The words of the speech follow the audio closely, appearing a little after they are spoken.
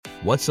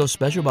What's so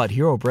special about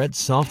Hero Bread's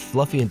soft,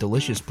 fluffy, and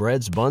delicious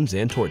breads, buns,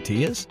 and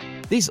tortillas?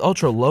 These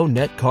ultra-low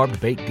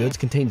net-carb baked goods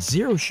contain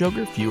zero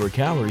sugar, fewer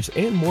calories,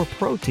 and more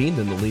protein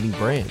than the leading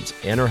brands,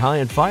 and are high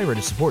in fiber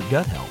to support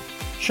gut health.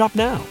 Shop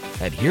now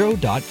at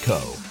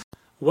Hero.co.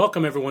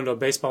 Welcome, everyone, to a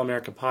Baseball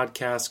America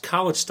podcast,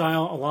 college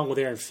style, along with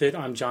Aaron Fitt.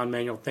 I'm John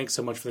Manuel. Thanks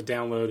so much for the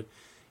download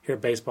here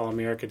at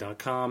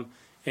BaseballAmerica.com.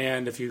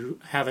 And if you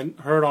haven't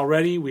heard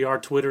already, we are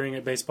Twittering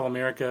at Baseball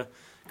America.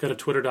 Go to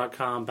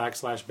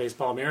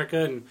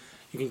twitter.com/BaseballAmerica, and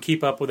you can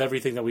keep up with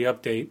everything that we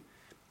update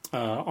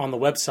on the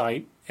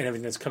website and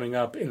everything that's coming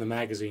up in the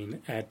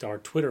magazine at our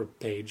Twitter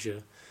page,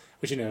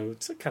 which,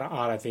 it's kind of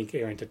odd, I think,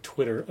 Aaron, to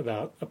Twitter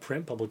about a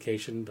print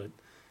publication, but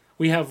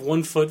we have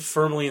one foot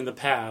firmly in the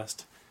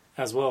past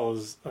as well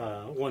as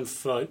 1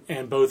 foot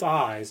and both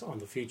eyes on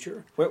the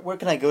future. Where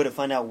can I go to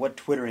find out what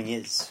Twittering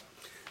is?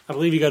 I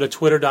believe you go to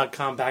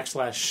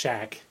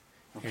twitter.com/Shaq,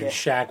 okay. And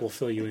Shaq will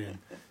fill you in.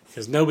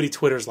 Because nobody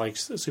Twitters like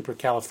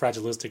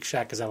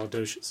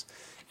supercalifragilisticexpialidocious.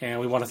 And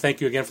we want to thank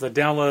you again for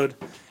the download.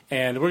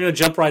 And we're going to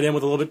jump right in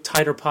with a little bit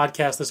tighter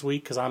podcast this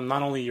week because I'm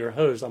not only your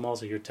host, I'm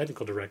also your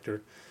technical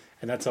director.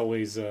 And that's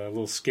always a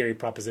little scary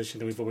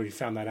proposition, and we've already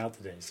found that out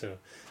today. So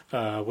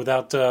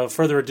without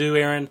further ado,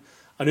 Aaron,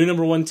 a new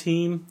number one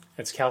team.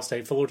 It's Cal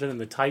State Fullerton, and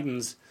the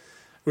Titans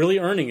really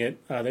earning it.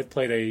 They've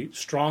played a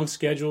strong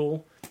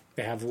schedule.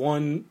 They have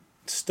one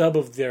stub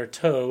of their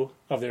toe,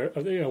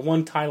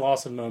 one Ty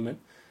Lawson moment,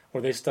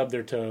 where they stubbed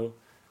their toe,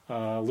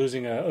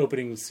 losing an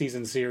opening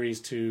season series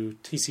to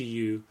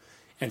TCU.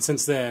 And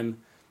since then,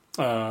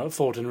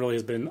 Fullerton really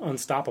has been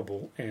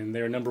unstoppable, and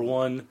they're number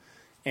one.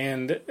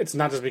 And it's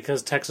not just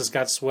because Texas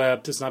got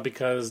swept. It's not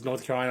because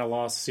North Carolina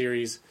lost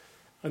series.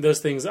 And those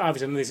things,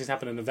 obviously, none of these things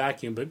happen in a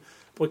vacuum.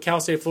 But Cal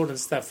State Fullerton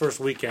since that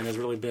first weekend has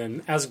really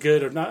been as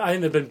good, or not. I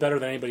think they've been better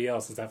than anybody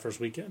else since that first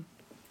weekend.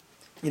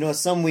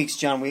 Some weeks,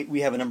 John,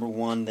 we have a number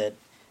one that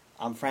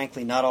I'm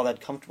frankly not all that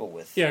comfortable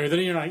with. Yeah, then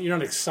you're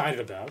not excited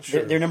about.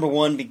 Sure. They're number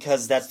one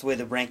because that's the way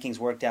the rankings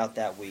worked out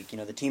that week.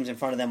 The teams in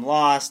front of them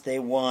lost, they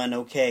won.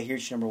 Okay,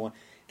 here's your number one.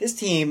 This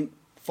team,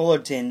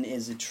 Fullerton,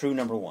 is a true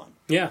number one.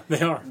 Yeah,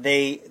 they are.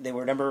 They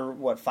were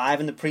number 5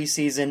 in the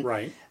preseason.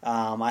 Right.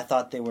 I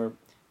thought they're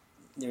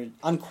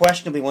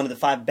unquestionably one of the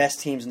 5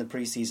 best teams in the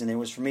preseason. There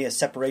was for me a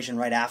separation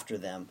right after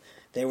them.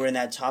 They were in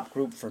that top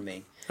group for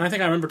me. I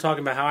think I remember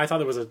talking about how I thought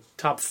there was a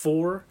top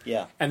 4,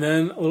 yeah, and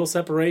then a little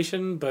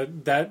separation,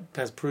 but that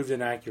has proved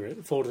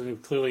inaccurate. Fullerton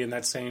clearly in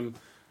that same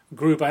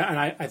group,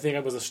 I think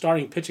it was a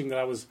starting pitching that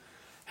I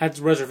had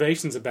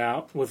reservations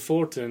about with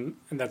Fullerton,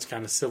 and that's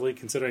kind of silly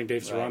considering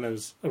Dave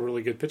Serrano's a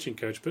really good pitching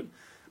coach, but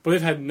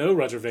they've had no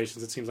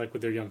reservations, it seems like,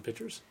 with their young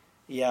pitchers.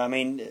 Yeah,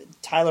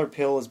 Tyler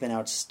Pill has been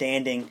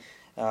outstanding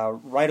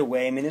right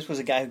away. This was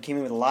a guy who came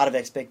in with a lot of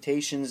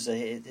expectations.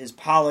 His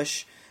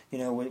polish,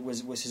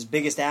 was his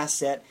biggest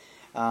asset.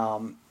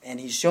 And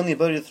he's shown the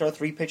ability to throw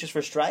 3 pitches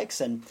for strikes.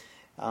 And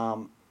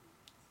Noe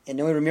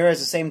Ramirez,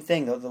 the same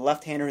thing. The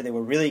left-hander they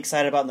were really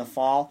excited about in the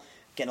fall,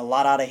 getting a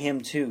lot out of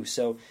him too.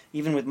 So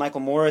even with Michael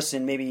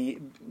Morrison maybe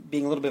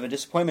being a little bit of a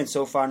disappointment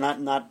so far,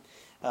 not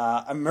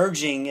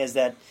emerging as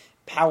that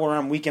power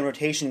arm weekend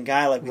rotation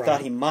guy like we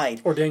thought he might.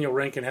 Or Daniel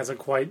Rankin hasn't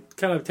quite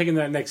kind of taken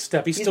that next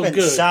step. He's still been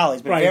good. Solid.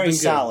 He's been very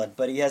solid, good.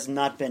 But he has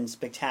not been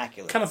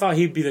spectacular. Kind of thought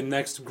he'd be the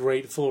next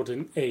great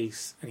Fullerton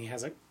ace, and he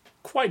hasn't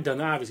quite done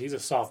that. Obviously, he's a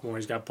sophomore.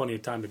 He's got plenty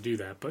of time to do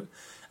that. But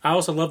I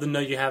also love the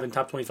note you have in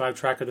Top 25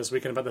 Tracker this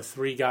weekend about the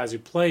 3 guys who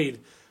played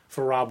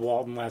for Rob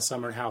Walton last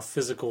summer and how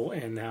physical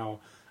and how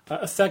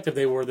effective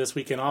they were this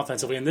weekend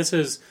offensively. And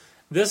this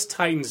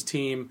Titans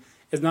team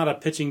is not a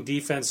pitching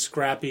defense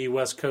scrappy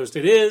West Coast.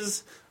 It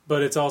is,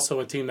 but it's also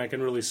a team that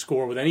can really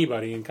score with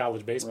anybody in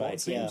college baseball,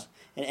 it seems. Yeah.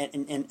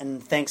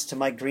 And thanks to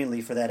Mike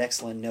Greenlee for that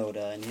excellent note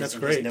in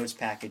his notes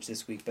package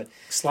this week. But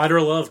Slider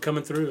of love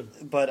coming through.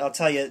 But I'll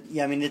tell you,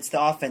 it's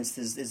the offense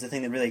is the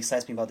thing that really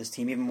excites me about this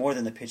team, even more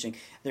than the pitching.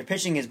 Their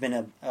pitching has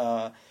been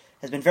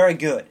very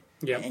good.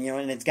 Yeah.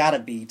 And it's got to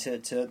be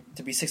to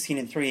be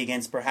 16-3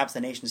 against perhaps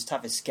the nation's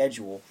toughest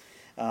schedule.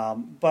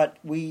 But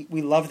we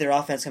loved their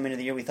offense coming into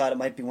the year. We thought it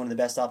might be one of the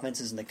best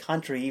offenses in the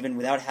country, even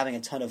without having a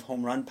ton of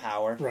home run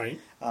power. Right.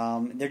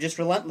 They're just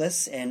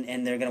relentless,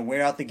 and they're going to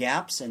wear out the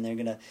gaps, and they're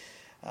going to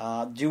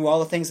do all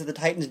the things that the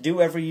Titans do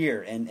every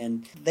year.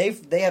 And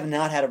they have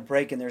not had a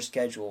break in their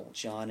schedule,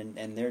 Sean,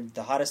 and they're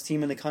the hottest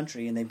team in the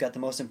country, and they've got the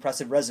most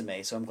impressive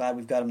resume. So I'm glad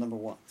we've got them number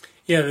one.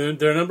 Yeah,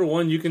 they're number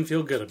one you can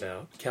feel good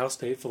about. Cal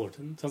State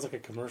Fullerton. Sounds like a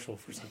commercial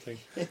for something.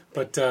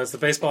 But it's the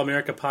Baseball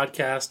America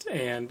podcast,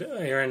 and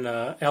Aaron,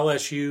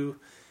 LSU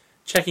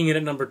checking in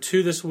at number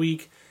 2 this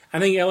week. I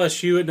think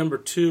LSU at number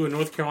 2 and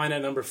North Carolina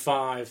at number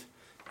 5.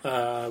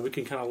 We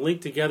can kind of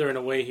link together in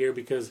a way here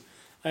because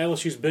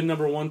LSU's been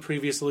number 1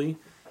 previously,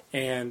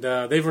 and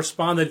they've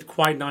responded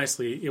quite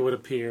nicely, it would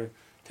appear,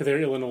 to their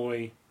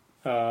Illinois.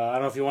 I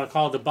don't know if you want to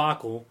call it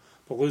debacle,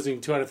 but losing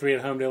 2 out of 3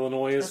 at home to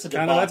Illinois is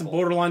that's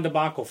borderline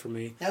debacle for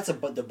me. That's a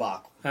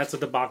debacle. That's a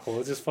debacle.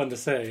 It's just fun to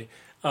say.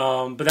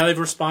 But now they've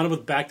responded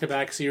with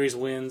back-to-back series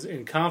wins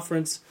in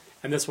conference,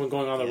 and this one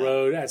going on the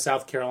road at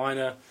South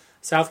Carolina.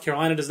 South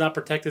Carolina does not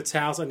protect its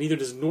house, and neither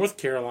does North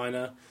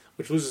Carolina,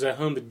 which loses at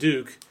home to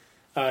Duke.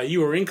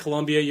 You were in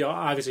Columbia. You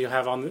obviously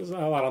have a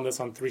lot on this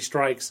on Three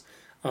Strikes.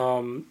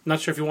 Not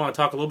sure if you want to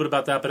talk a little bit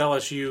about that, but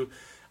LSU,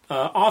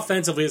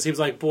 offensively, it seems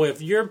like, boy,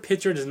 if your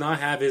pitcher does not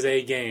have his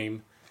A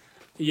game,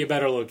 you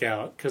better look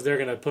out because they're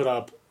going to put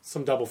up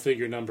some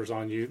double-figure numbers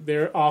on you.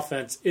 Their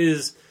offense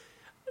is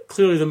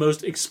clearly the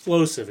most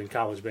explosive in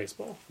college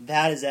baseball.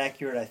 That is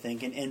accurate, I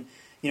think. And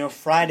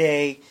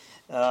Friday,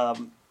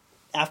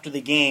 after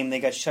the game, they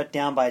got shut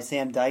down by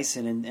Sam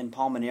Dyson, and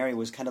Paul Mainieri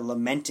was kind of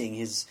lamenting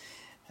his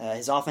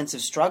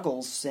offensive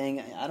struggles,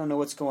 saying, I don't know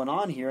what's going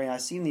on here, and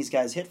I've seen these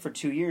guys hit for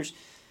 2 years.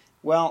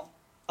 Well,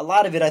 a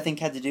lot of it, I think,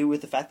 had to do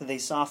with the fact that they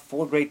saw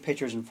 4 great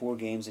pitchers in 4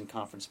 games in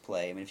conference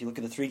play. I mean, if you look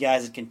at the 3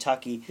 guys at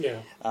Kentucky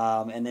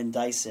and then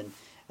Dyson,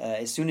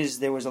 as soon as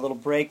there was a little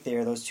break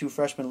there, those 2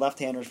 freshman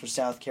left-handers for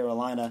South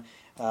Carolina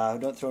who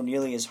don't throw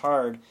nearly as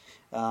hard,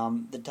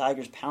 the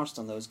Tigers pounced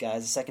on those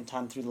guys the second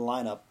time through the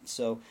lineup.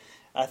 So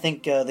I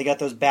think they got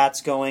those bats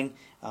going.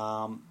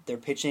 Their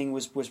pitching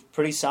was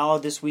pretty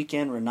solid this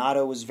weekend.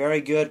 Renato was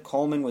very good.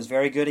 Coleman was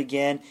very good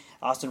again.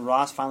 Austin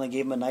Ross finally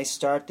gave him a nice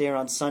start there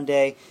on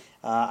Sunday.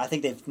 I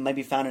think they've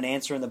maybe found an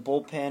answer in the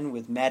bullpen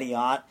with Matty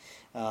Ott,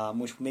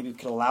 which maybe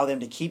could allow them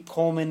to keep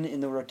Coleman in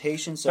the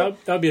rotation. So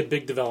that would be a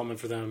big development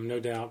for them, no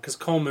doubt, because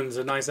Coleman's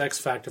a nice X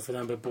factor for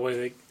them. But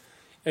boy,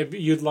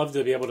 you'd love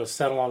to be able to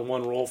settle on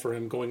one role for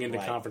him going into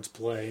conference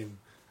play,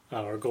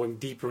 or going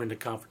deeper into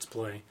conference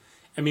play.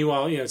 And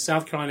meanwhile,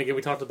 South Carolina, again,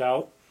 we talked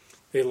about,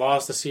 they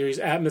lost a series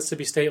at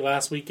Mississippi State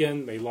last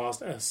weekend. They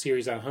lost a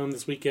series at home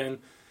this weekend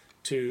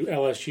to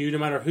LSU. No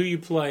matter who you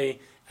play,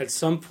 at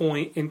some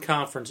point in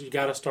conference, you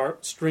got to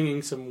start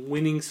stringing some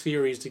winning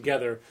series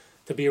together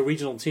to be a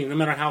regional team, no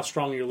matter how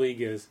strong your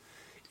league is.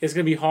 It's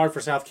going to be hard for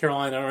South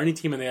Carolina or any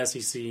team in the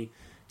SEC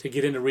to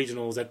get into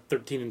regionals at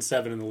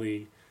 13-7 in the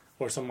league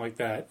or something like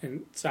that.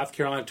 And South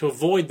Carolina, to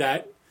avoid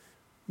that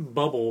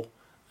bubble,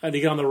 to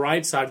get on the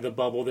right side of the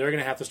bubble, they're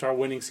going to have to start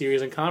winning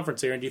series in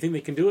conference here. And do you think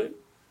they can do it?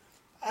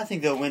 I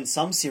think they'll win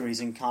some series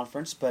in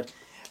conference, but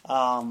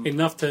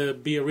enough to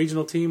be a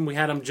regional team. We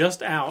had them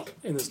just out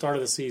in the start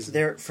of the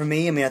season. For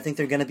me, I think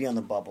they're going to be on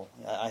the bubble.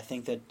 I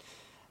think that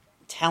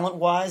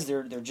talent-wise,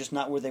 they're just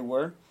not where they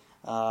were.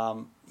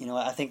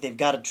 I think they've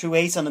got a true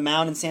ace on the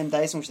mound in Sam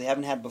Dyson, which they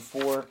haven't had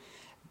before,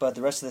 but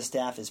the rest of the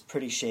staff is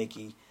pretty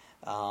shaky.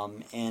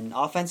 And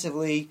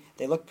offensively,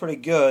 they look pretty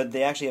good.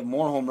 They actually have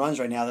more home runs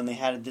right now than they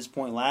had at this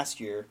point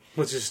last year.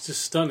 Which is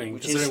just stunning,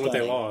 considering what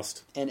they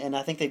lost. And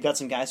I think they've got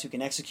some guys who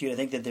can execute. I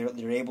think that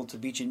they're able to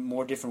beat you in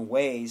more different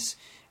ways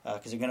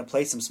because they're going to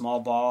play some small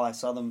ball. I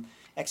saw them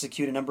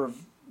execute a number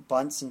of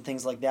bunts and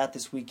things like that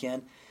this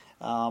weekend.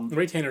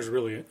 Ray Tanner's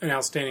really an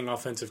outstanding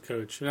offensive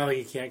coach. Not like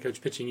he can't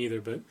coach pitching either,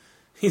 but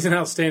he's an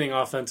outstanding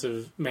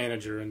offensive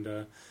manager.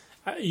 And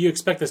you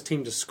expect this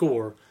team to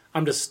score.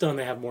 I'm just stunned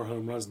they have more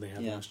home runs than they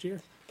had last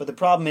year. But the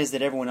problem is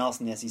that everyone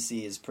else in the SEC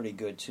is pretty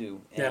good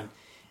too.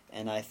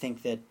 And I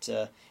think that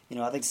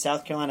I think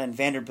South Carolina and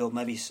Vanderbilt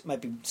might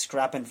be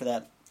scrapping for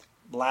that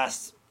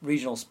last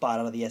regional spot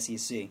out of the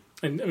SEC.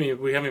 And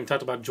we haven't even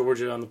talked about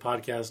Georgia on the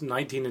podcast.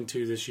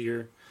 19-2 this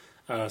year,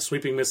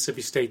 sweeping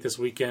Mississippi State this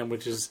weekend,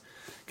 which is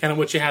kind of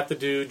what you have to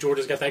do.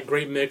 Georgia's got that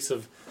great mix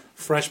of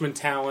freshman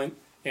talent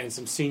and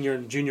some senior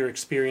and junior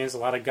experience. A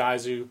lot of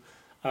guys who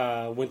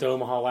went to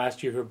Omaha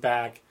last year who are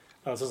back.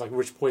 So it's like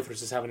Rich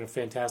Poythress is having a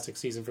fantastic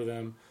season for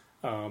them.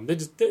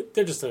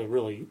 They're just a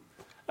really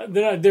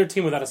they're a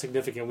team without a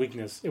significant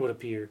weakness, it would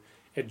appear,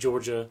 at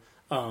Georgia.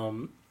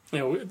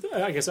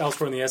 I guess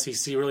elsewhere in the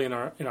SEC, really in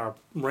our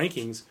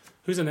rankings,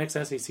 who's the next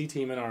SEC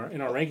team in our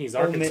rankings?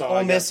 Arkansas,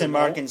 Ole Miss and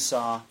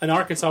Arkansas. And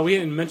Arkansas, we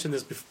didn't mention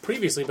this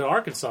previously, but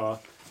Arkansas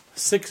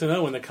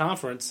 6-0 in the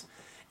conference.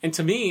 And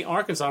to me,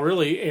 Arkansas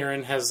really,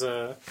 Aaron, has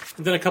done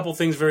a couple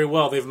things very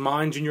well. They've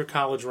mined junior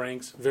college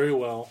ranks very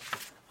well.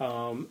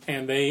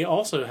 And they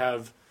also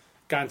have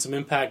gotten some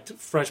impact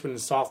freshmen and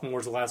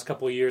sophomores the last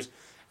couple of years.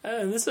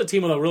 And this is a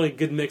team with a really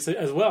good mix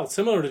as well,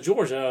 similar to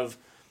Georgia, of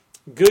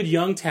good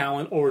young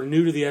talent or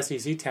new to the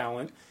SEC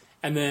talent.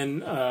 And then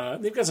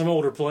they've got some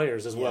older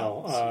players as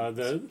well.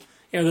 The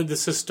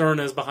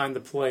Cisternas behind the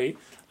plate.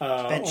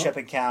 Ben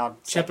Chepicow.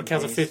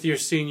 Chepicow's a fifth-year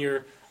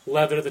senior.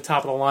 Levitt at the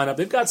top of the lineup.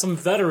 They've got some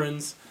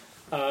veterans.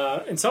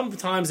 And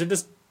sometimes they're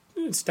just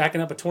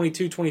stacking up a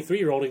 22,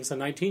 23-year-old against a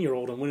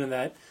 19-year-old and winning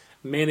that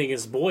man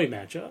against boy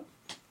matchup.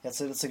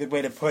 That's a good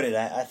way to put it.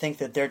 I think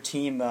that their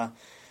team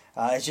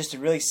is just a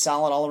really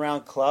solid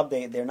all-around club.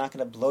 They're not going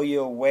to blow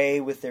you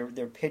away with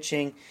their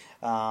pitching.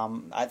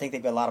 I think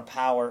they've got a lot of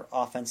power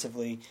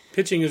offensively.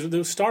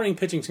 The starting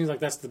pitching seems like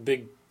that's the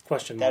big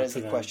question mark. That is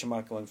the question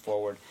mark going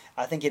forward.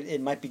 I think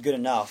it might be good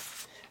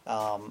enough.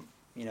 I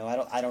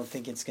don't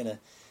think it's going to.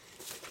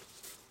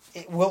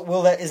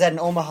 Is that an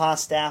Omaha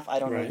staff? I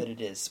don't know that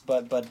it is,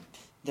 but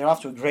they're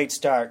off to a great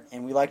start,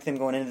 and we liked them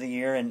going into the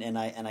year, and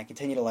I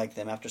continue to like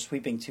them after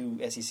sweeping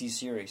 2 SEC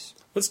series.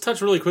 Let's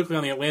touch really quickly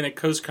on the Atlantic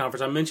Coast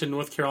Conference. I mentioned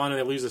North Carolina.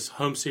 They lose this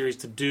home series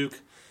to Duke.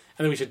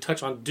 I think we should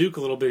touch on Duke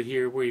a little bit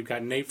here, where you've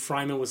got Nate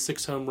Fryman with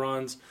 6 home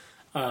runs.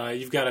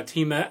 You've got a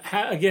team that,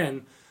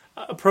 again,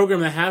 a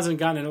program that hasn't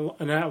gotten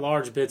an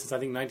at-large bid since I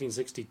think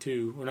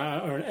 1962, or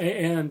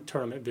an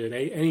tournament bid,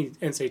 any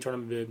NCAA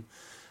tournament bid.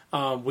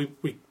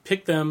 We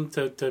picked them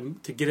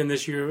to get in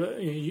this year.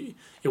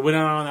 It went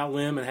out on that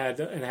limb and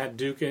had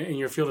Duke in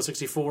your field of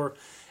 64,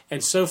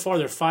 and so far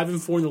they're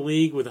 5-4 in the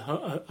league with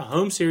a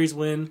home series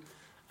win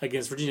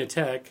against Virginia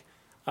Tech,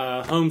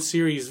 home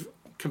series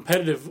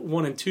competitive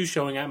 1-2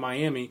 showing at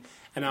Miami,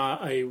 and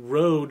a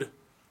road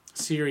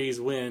series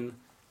win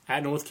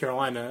at North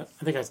Carolina.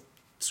 I think I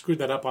screwed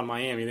that up on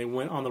Miami. They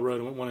went on the road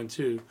and went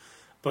 1-2,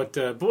 but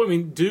I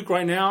mean Duke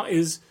right now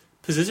is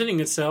positioning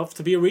itself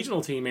to be a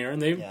regional team, Aaron.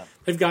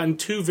 They've gotten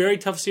 2 very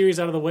tough series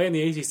out of the way in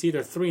the ACC.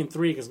 They're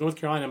 3-3 against North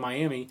Carolina and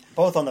Miami.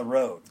 Both on the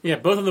road. Yeah,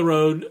 both on the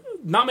road.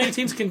 Not many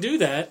teams can do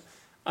that.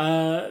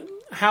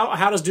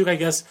 How does Duke, I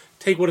guess,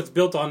 take what it's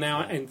built on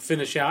now and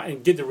finish out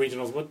and get to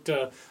regionals?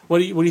 What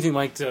do you think,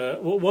 Mike?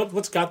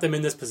 What's got them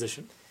in this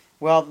position?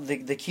 Well,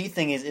 the key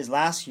thing is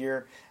last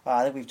year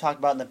that we've talked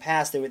about in the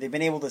past. They've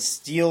been able to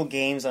steal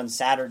games on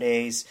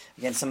Saturdays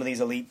against some of these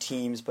elite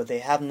teams, but they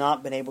have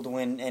not been able to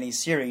win any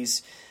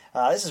series.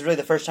 This is really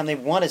the first time they've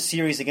won a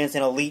series against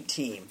an elite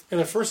team. And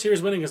their first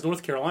series winning against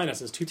North Carolina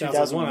since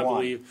 2001, I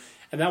believe.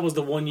 And that was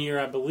the 1 year,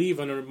 I believe,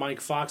 under Mike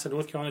Fox that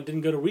North Carolina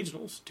didn't go to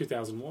regionals,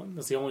 2001.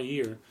 That's the only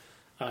year.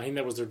 I think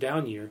that was their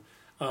down year.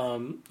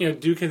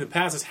 Duke in the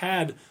past has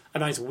had a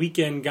nice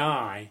weekend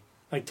guy,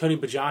 like Tony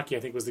Bajaki, I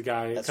think was the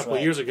guy a couple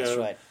of years ago. That's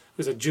right. Who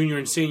was a junior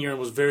and senior and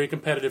was very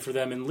competitive for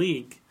them in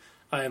league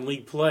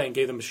play and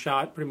gave them a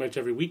shot pretty much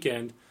every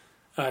weekend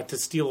to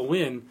steal a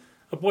win.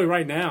 But boy,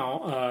 right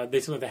now, they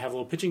seem like they have a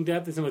little pitching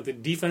depth. They seem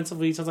like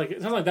defensively, it sounds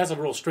like that's a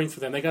real strength for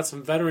them. They got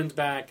some veterans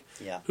back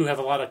who have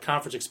a lot of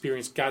conference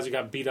experience, guys who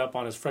got beat up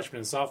on as freshmen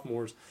and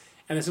sophomores.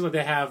 And it seems like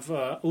they have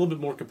a little bit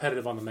more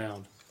competitive on the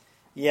mound.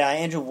 Yeah,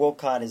 Andrew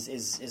Wolcott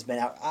has been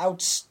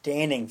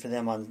outstanding for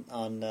them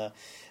on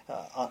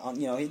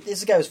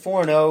this guy was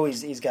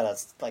 4-0. He's got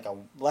a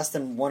less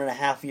than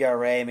 1.5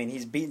 ERA. I mean,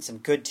 he's beaten some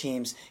good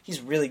teams. He's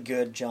really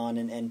good, John,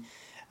 and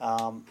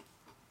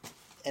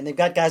they've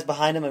got guys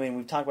behind him. I mean,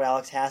 we've talked about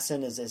Alex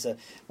Hassan as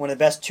one of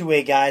the best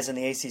two-way guys in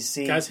the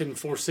ACC. Guy's hitting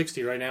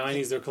 460 right now, and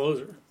he's their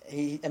closer.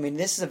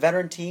 This is a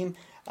veteran team.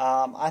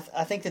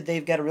 I think that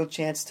they've got a real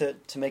chance to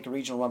make a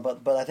regional run,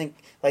 but I think,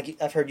 like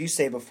I've heard you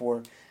say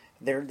before,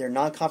 their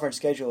non-conference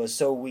schedule is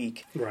so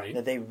weak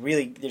that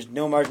there's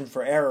no margin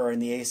for error in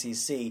the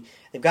ACC.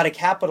 They've got to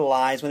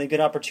capitalize when they get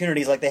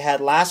opportunities like they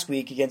had last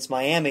week against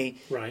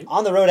Miami. Right.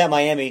 On the road at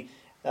Miami,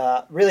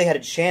 really had a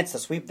chance to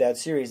sweep that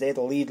series. They had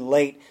the lead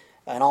late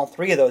in all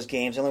 3 of those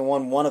games. They only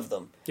won 1 of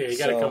them. Yeah, you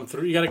got to come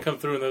through. You got to come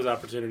through in those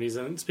opportunities.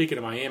 And speaking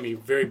of Miami,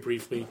 very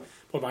briefly,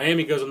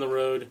 Miami goes on the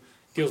road,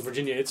 deals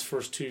Virginia its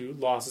first 2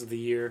 losses of the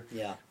year.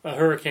 Yeah,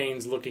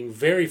 Hurricanes looking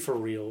very for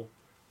real.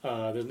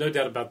 There's no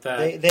doubt about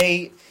that.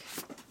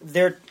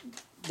 They're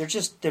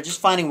just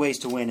finding ways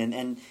to win,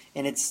 and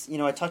it's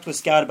I talked to a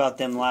scout about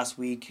them last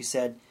week who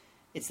said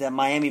it's that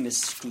Miami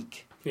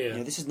mystique.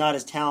 Yeah, this is not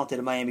as talented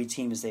a Miami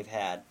team as they've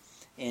had,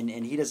 and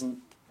he doesn't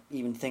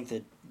even think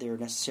that they're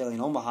necessarily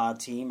an Omaha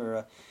team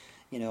or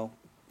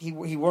he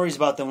worries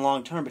about them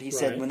long term. But he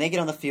said when they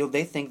get on the field,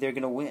 they think they're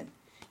going to win,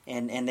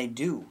 and they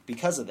do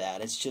because of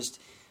that. It's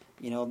just.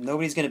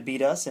 Nobody's going to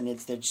beat us, and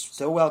they're just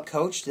so well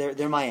coached.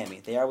 They're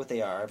Miami. They are what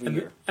they are every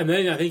year. And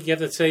then I think you have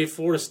to say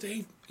Florida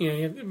State.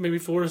 Maybe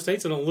Florida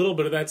State's in a little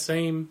bit of that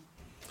same,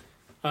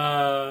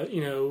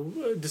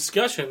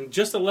 discussion.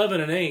 Just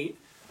 11-8,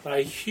 but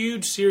a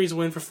huge series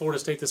win for Florida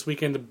State this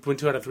weekend. To win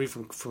 2 out of 3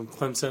 from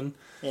Clemson.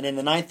 And in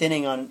the 9th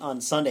inning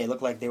on Sunday, it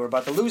looked like they were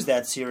about to lose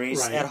that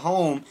series at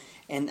home.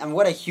 And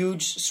what a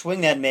huge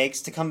swing that makes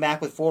to come back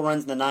with 4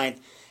 runs in the 9th.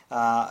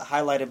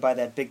 Highlighted by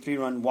that big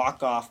 3-run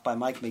walk-off by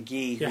Mike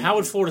McGee. Yeah, how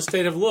would Florida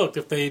State have looked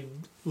if they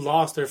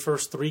lost their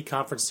first 3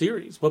 conference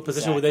series? What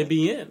position would they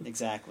be in?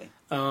 Exactly.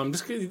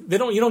 You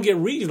don't get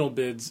regional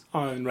bids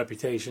on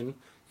reputation.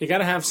 You got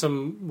to have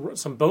some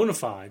bona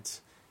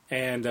fides,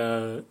 and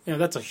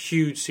that's a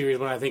huge series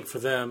win I think for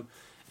them.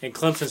 And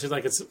Clemson seems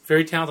like it's a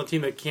very talented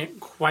team that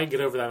can't quite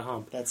get over that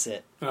hump. That's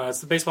it. It's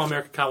the Baseball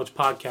America College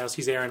podcast.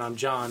 He's Aaron. I'm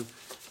John.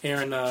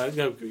 Aaron, we're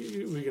going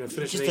to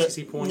finish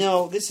the ACC point?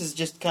 No, this is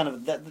just kind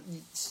of that.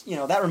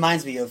 That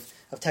reminds me of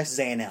Texas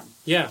A&M.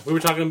 Yeah, we were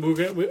talking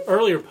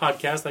earlier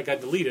podcast that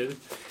got deleted.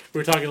 We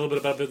were talking a little bit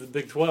about the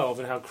Big 12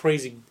 and how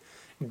crazy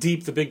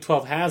deep the Big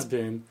 12 has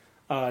been.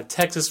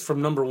 Texas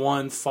from number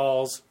 1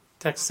 falls.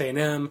 Texas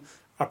A&M,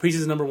 our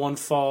preseason number 1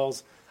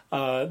 falls.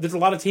 There's a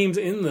lot of teams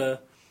in the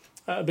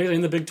basically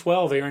in the Big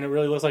 12, Aaron. It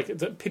really looks like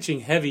it's a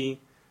pitching heavy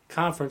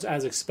conference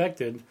as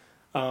expected.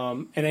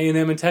 And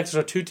A&M and Texas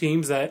are 2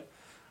 teams that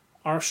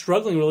are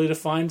struggling really to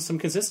find some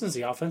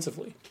consistency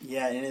offensively.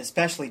 Yeah, and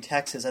especially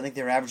Texas. I think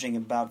they're averaging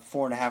about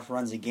 4.5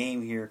 runs a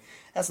game here.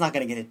 That's not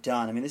going to get it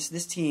done. I mean,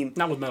 this team...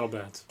 Not with metal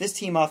bats. This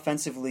team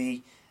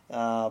offensively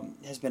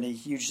has been a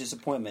huge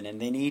disappointment,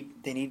 and they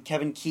need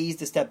Kevin Keyes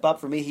to step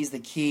up. For me, he's the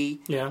key.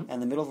 Yeah. And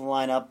the middle of the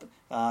lineup,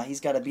 He's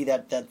got to be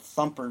that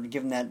thumper,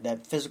 give him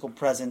that physical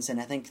presence, and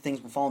I think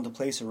things will fall into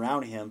place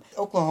around him.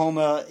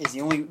 Oklahoma is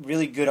the only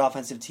really good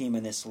offensive team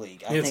in this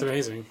league. It's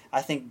amazing.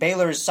 I think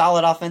Baylor is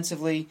solid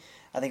offensively.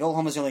 I think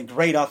Oklahoma's the only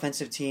great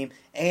offensive team.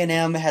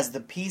 A&M has the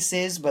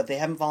pieces, but they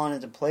haven't fallen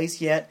into place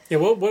yet. Yeah,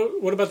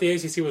 what about the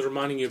ACC was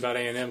reminding you about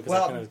A&M?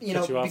 Well,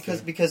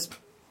 because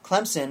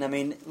Clemson, I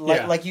mean,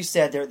 like you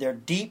said, they're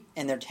deep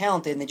and they're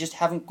talented, and they just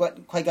haven't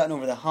quite gotten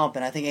over the hump.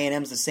 And I think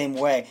A&M's the same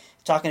way.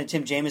 Talking to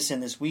Tim Jamison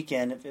this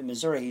weekend in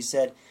Missouri, he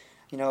said,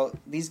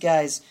 these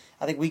guys,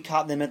 I think we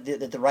caught them at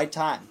the right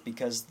time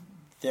because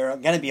they're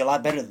going to be a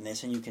lot better than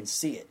this, and you can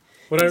see it.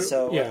 What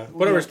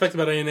I respect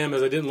about A&M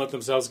is they didn't let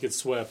themselves get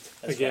swept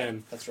again.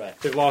 Right. That's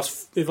right.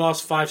 They've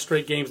lost 5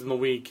 straight games in the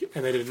week,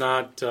 and they did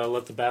not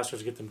let the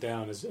bastards get them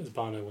down, as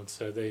Bono once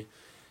said.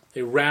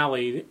 They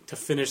rallied to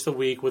finish the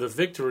week with a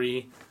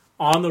victory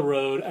on the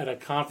road at a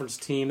conference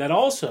team that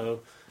also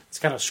is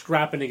kind of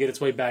scrapping to get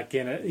its way back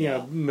in.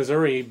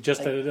 Missouri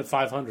just at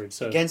 500.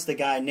 So against the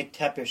guy Nick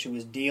Tepish, who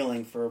was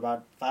dealing for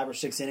about 5 or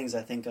 6 innings,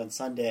 I think, on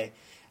Sunday,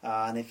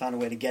 and they found a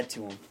way to get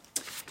to him.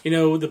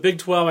 The Big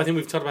 12, I think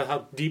we've talked about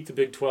how deep the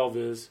Big 12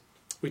 is.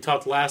 We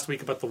talked last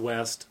week about the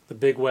West, the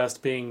Big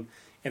West being,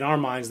 in our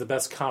minds, the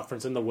best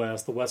conference in the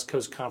West, the West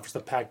Coast Conference, the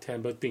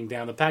Pac-10, both being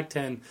down. The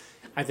Pac-10,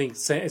 I think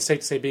it's safe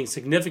to say, being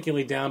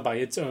significantly down by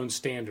its own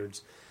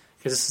standards.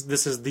 Because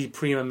this is the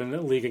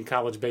preeminent league in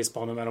college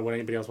baseball, no matter what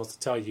anybody else wants to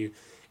tell you.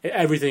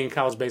 Everything in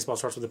college baseball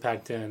starts with the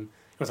Pac-10. You want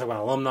to talk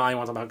about alumni, you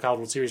want to talk about College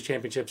World Series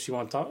championships, you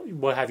want to talk,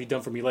 what have you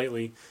done for me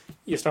lately,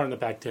 you start in the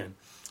Pac-10.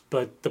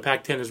 But the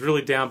Pac-10 is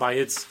really down by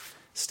its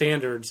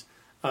standards.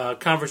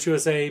 Conference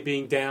USA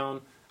being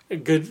down,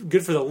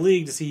 good for the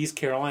league to see East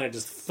Carolina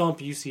just thump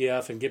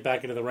UCF and get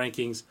back into the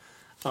rankings.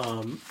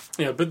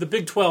 But the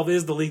Big 12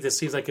 is the league that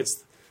seems like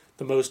it's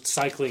the most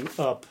cycling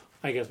up,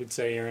 I guess we'd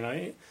say,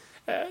 Aaron.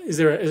 Is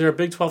there a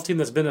Big 12 team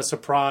that's been a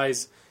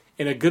surprise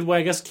in a good way?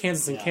 I guess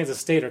Kansas and Kansas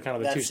State are kind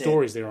of the two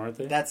stories there, aren't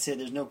they? That's it.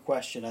 There's no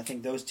question. I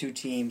think those two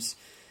teams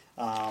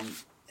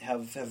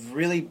have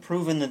really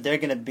proven that they're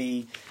going to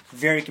be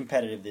very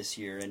competitive this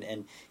year.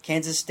 And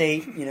Kansas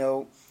State,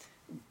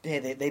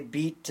 they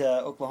beat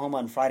Oklahoma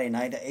on Friday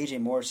night. A.J.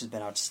 Morris has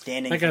been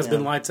outstanding. That guy's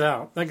been lights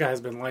out. That guy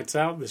has been lights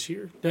out this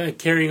year,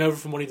 carrying over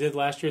from what he did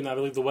last year in, I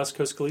believe, the West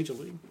Coast Collegiate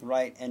League.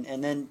 Right,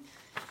 and then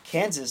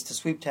Kansas to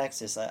sweep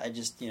Texas. I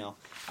just,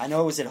 I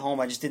know it was at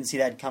home. I just didn't see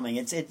that coming.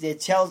 It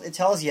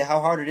tells you how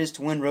hard it is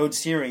to win road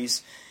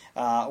series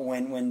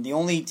when the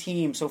only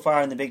team so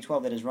far in the Big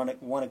 12 that has won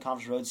a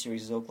conference road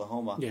series is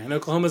Oklahoma. Yeah, and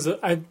Oklahoma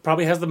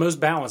probably has the most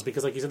balance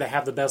because, like you said, they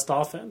have the best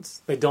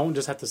offense. They don't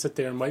just have to sit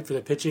there and wait for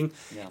the pitching.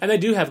 Yeah. And they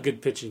do have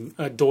good pitching.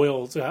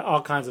 Doyle's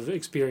all kinds of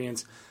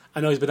experience.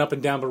 I know he's been up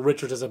and down, but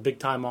Richards has a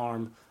big-time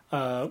arm.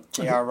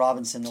 J.R.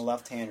 Robinson, the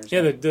left-hander.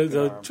 Yeah,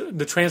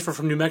 the transfer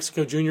from New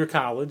Mexico Junior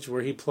College,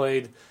 where he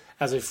played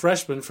as a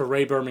freshman for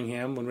Ray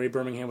Birmingham when Ray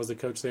Birmingham was the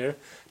coach there.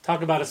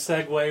 Talk about a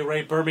segue.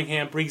 Ray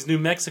Birmingham brings the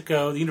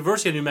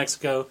University of New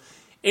Mexico,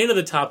 into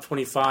the top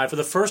 25 for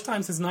the first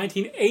time since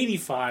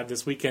 1985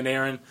 this weekend,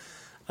 Aaron.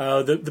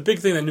 The big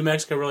thing that New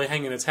Mexico really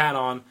hanging its hat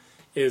on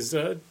is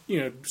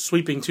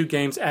sweeping 2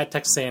 games at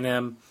Texas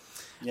A&M.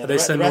 Yeah, the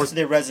rest of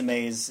their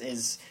resume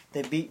is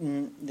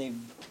they've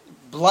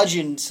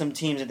bludgeoned some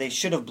teams that they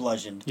should have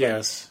bludgeoned.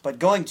 Yes. But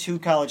going to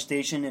College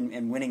Station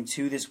and winning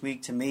 2 this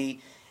week, to me,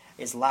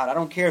 is loud. I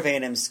don't care if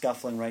A&M's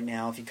scuffling right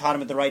now, if you caught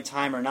them at the right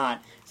time or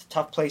not. It's a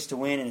tough place to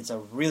win, and it's a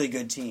really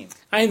good team.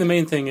 I think the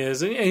main thing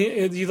is,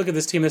 you look at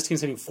this team's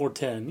hitting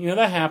 410.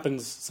 That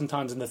happens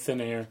sometimes in the thin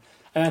air.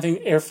 And I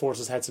think Air Force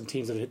has had some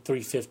teams that hit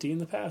 350 in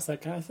the past,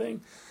 that kind of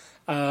thing.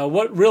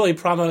 What really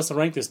prompted us to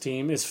rank this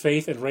team is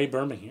faith in Ray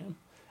Birmingham,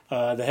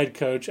 the head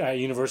coach at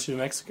University of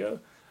New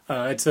Mexico.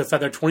 It's the fact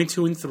they're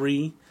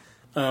 22-3,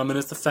 and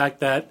it's the fact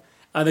that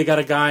they got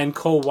a guy in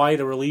Cole White,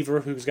 a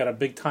reliever, who's got a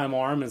big-time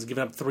arm and has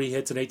given up 3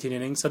 hits in 18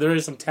 innings. So there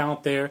is some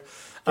talent there.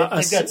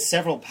 They've got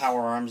several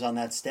power arms on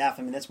that staff.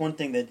 I mean, that's one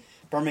thing that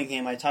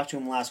Birmingham, I talked to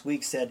him last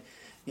week, said,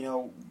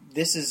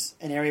 this is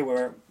an area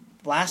where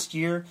last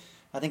year,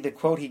 I think the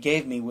quote he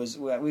gave me was,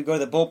 we go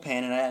to the bullpen,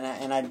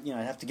 and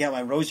I have to get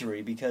my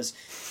rosary because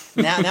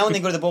now when they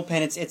go to the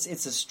bullpen,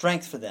 it's a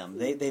strength for them.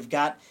 They've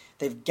got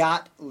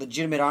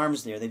legitimate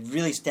arms there. They've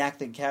really stacked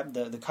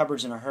the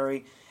cupboards in a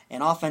hurry.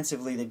 And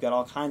offensively, they've got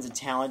all kinds of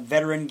talent,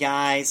 veteran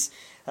guys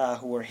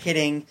who are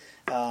hitting.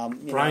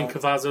 Brian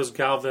Cavazos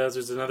Galvez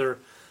is a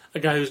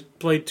guy who's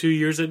played 2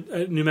 years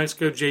at New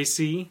Mexico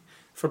JC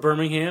for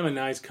Birmingham, and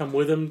now he's come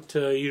with him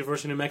to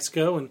University of New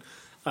Mexico, and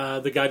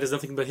the guy does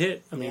nothing but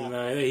hit. I mean,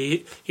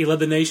 he led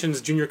the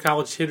nation's junior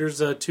college hitters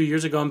 2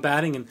 years ago in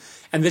batting,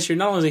 and this year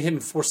not only is he hitting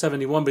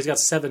 .471, but he's got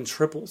 7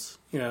 triples.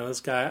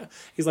 This guy,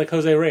 he's like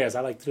Jose Reyes.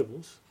 I like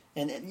triples.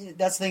 And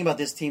that's the thing about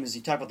this team is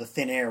you talk about the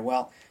thin air.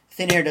 Well,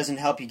 thin air doesn't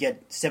help you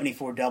get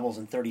 74 doubles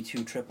and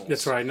 32 triples.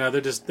 That's right. No,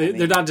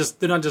 they're not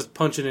just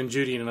punching and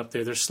Judying up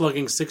there. They're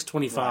slugging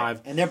 .625. Right.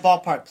 And their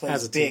ballpark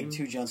plays big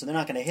too, John. So they're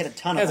not going to hit a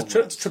ton of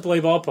them. It's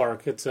AAA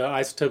ballpark. It's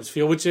Isotopes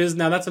Field, which is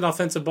now that's an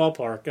offensive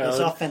ballpark. It's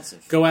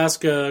offensive. Go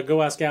ask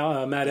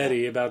Matt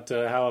Eddy about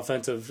how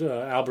offensive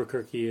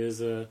Albuquerque is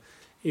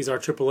He's our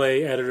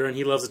AAA editor, and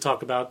he loves to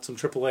talk about some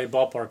AAA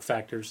ballpark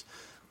factors.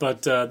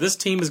 But this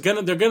team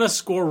they're gonna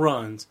score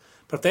runs.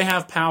 But if they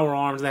have power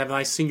arms, and they have a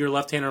nice senior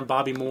left-hander in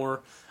Bobby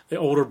Moore, the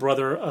older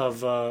brother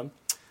of,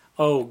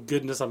 oh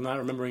goodness, I'm not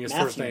remembering his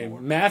first name.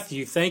 Moore.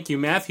 Matthew, thank you,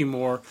 Matthew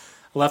Moore,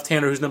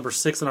 left-hander who's number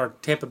 6 in our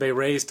Tampa Bay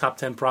Rays top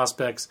 10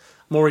 prospects.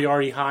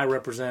 Moriarty High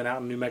represent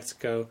out in New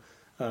Mexico.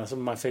 Some of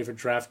my favorite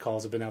draft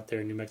calls have been out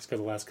there in New Mexico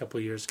the last couple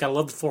of years. Gotta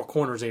love the Four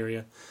Corners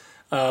area.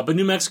 But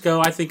New Mexico,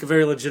 I think a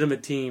very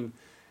legitimate team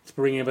to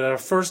bring in, but our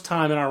first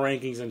time in our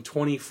rankings in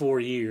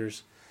 24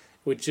 years,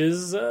 which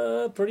is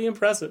pretty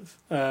impressive.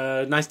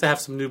 Nice to have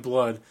some new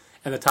blood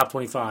in the top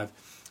 25.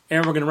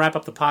 Aaron, we're going to wrap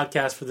up the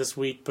podcast for this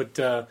week, but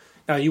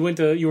now you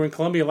were in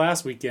Columbia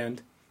last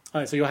weekend,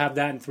 so you'll have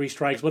that in 3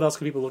 Strikes. What else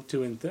can people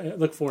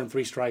look for in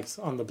 3 Strikes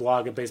on the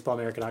blog at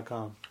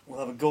baseballamerica.com? We'll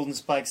have a Golden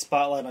Spike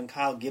spotlight on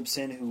Kyle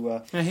Gibson, who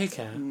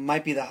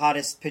might be the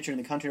hottest pitcher in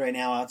the country right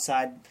now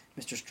outside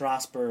Mr.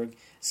 Strasburg.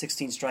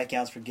 16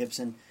 strikeouts for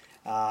Gibson.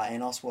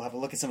 And also we'll have a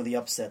look at some of the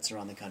upsets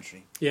around the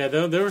country. Yeah,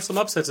 there were some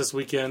upsets this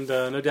weekend,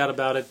 no doubt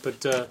about it.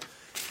 But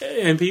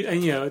and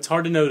it's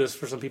hard to notice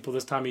for some people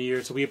this time of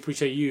year. So we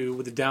appreciate you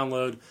with the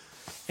download,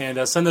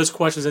 and send those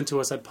questions into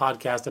us at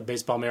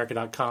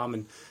podcast@baseballamerica.com.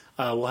 And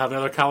we'll have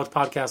another college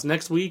podcast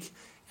next week,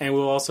 and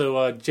we'll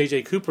also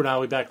JJ Cooper and I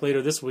will be back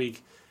later this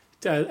week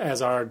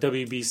as our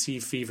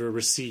WBC fever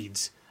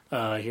recedes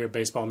here at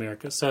Baseball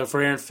America. So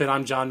for Aaron Finn,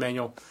 I'm John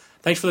Manuel.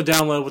 Thanks for the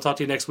download. We'll talk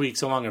to you next week.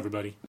 So long,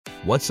 everybody.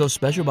 What's so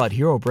special about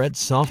Hero Bread's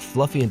soft,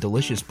 fluffy, and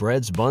delicious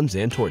breads, buns,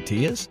 and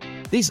tortillas?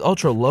 These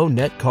ultra-low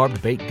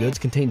net-carb baked goods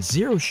contain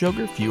 0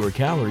 sugar, fewer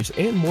calories,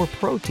 and more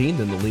protein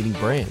than the leading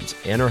brands,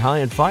 and are high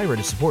in fiber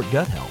to support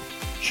gut health.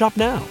 Shop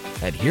now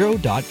at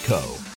Hero.co.